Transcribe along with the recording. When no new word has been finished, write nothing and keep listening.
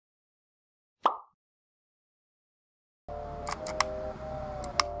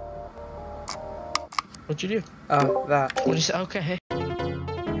What'd you do? Oh, that. What did you say? Okay.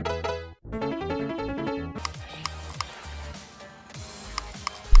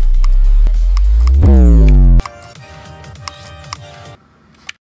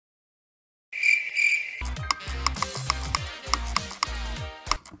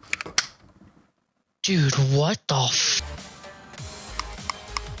 Dude, what the f-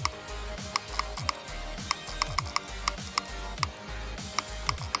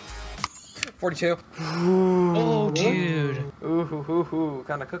 42. Oh, dude. Ooh,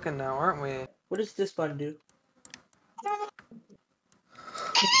 kind of cooking now, aren't we? What does this button do?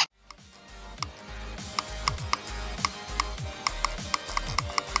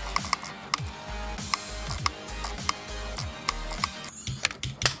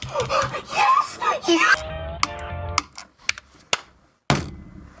 Yes! Yes!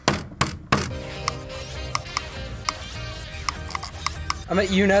 I'm at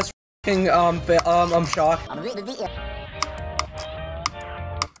UNES f***ing, shock.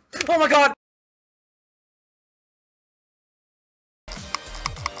 Oh my god!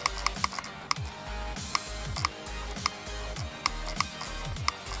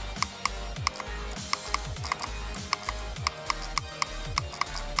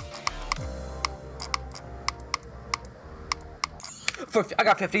 I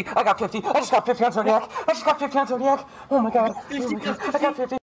got 50. I got 50. I just got 50 on Zodiac. I just got 50 on Zodiac. Oh my god. Oh my god. I got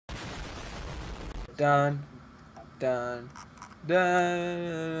 50. Done. Done.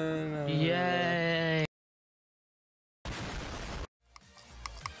 Done. Yay.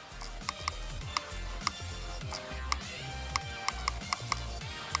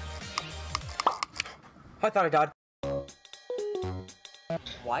 I thought I died.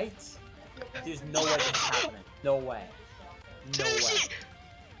 White? There's no way this is happening. No way. No way.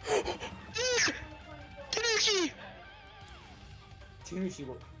 Tanuki! Tanuki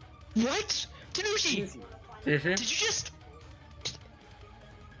will. What? Tanuki! Did you just...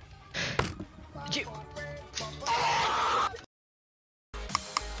 You...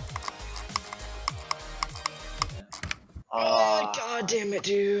 Oh, god damn it,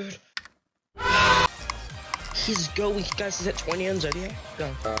 dude. He's going, guys, he's at 20 on Zodiac.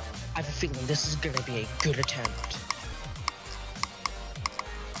 Go. I have a feeling this is gonna be a good attempt.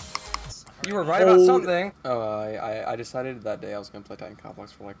 You were right about something. Oh, I decided that day I was gonna play Titan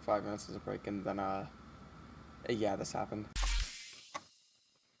Complex for like 5 minutes as a break, and then, yeah, this happened.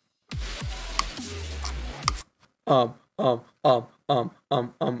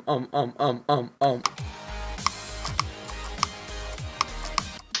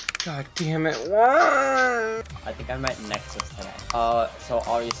 God damn it, what? I think I met Nexus today. So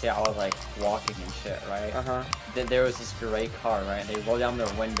obviously I was like walking and shit, right? Then there was this gray car, right? They rolled down their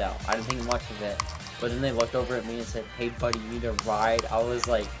window. I didn't think much of it. But then they looked over at me and said, "Hey buddy, you need a ride?" I was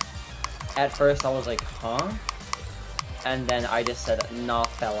like, at first I was like, huh? And then I just said, "Nah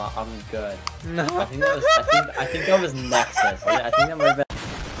fella, I'm good." No. I think that was Nexus. I think that might have been.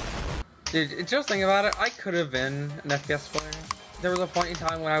 Dude, just think about it, I could have been an FPS player. There was a point in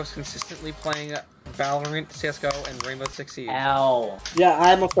time when I was consistently playing Valorant, CSGO, and Rainbow Six Siege. Ow. Yeah,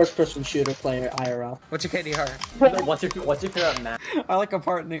 I'm a first-person shooter player, IRL. What's your KDR? What's your favorite map? I like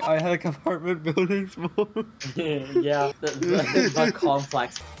apartment buildings more. Yeah, the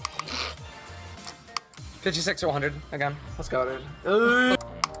complex. 56 or 100 again. Let's go, dude.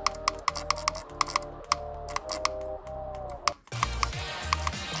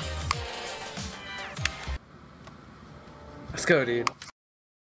 Let's go, dude.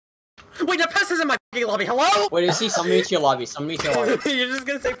 Wait, the pest is in my fucking lobby. Hello? Wait, you see somebody to your lobby. Somebody to your lobby. You're just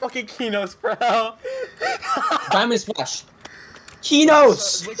gonna say fucking Keynotes, bro. Diamond Splash.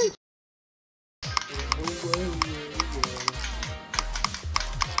 Keynotes.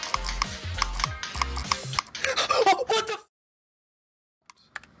 Oh, what the?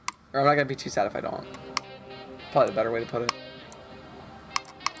 Or I'm not gonna be too sad if I don't. Probably the better way to put it.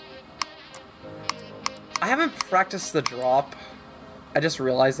 I haven't practiced the drop. I just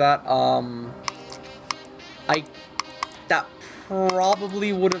realized that. That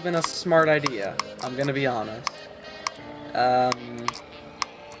probably would have been a smart idea. I'm gonna be honest.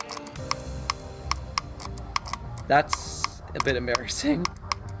 That's a bit embarrassing.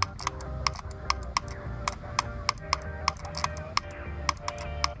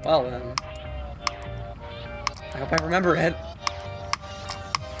 Well then. I hope I remember it.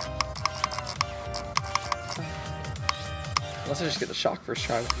 Unless I just get the shock first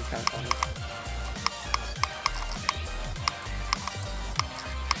try, which would be kind of funny.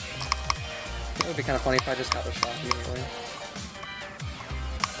 It would be kind of funny if I just got the shock immediately.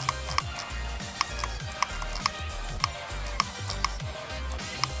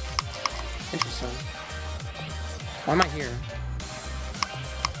 Interesting. Why am I here?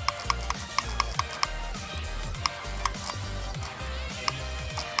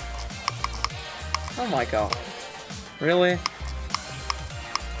 Oh my god. Really?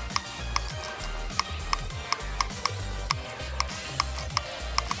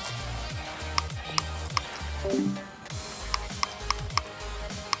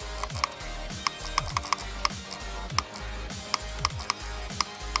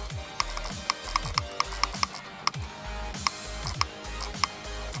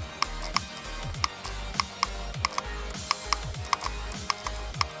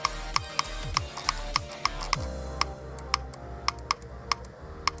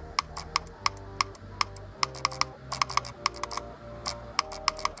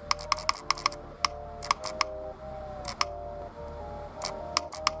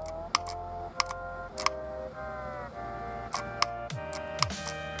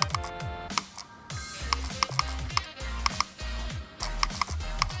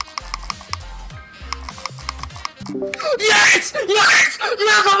 Yes! Yes!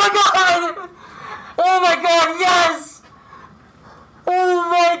 Yes! Oh my god! Oh my god, yes! Oh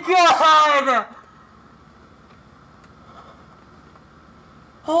my god!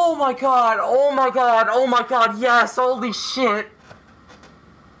 Oh my god, oh my god, oh my god, yes! Holy shit!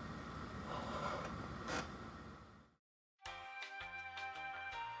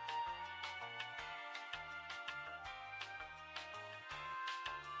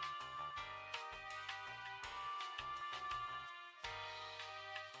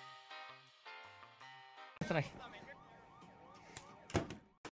 Try.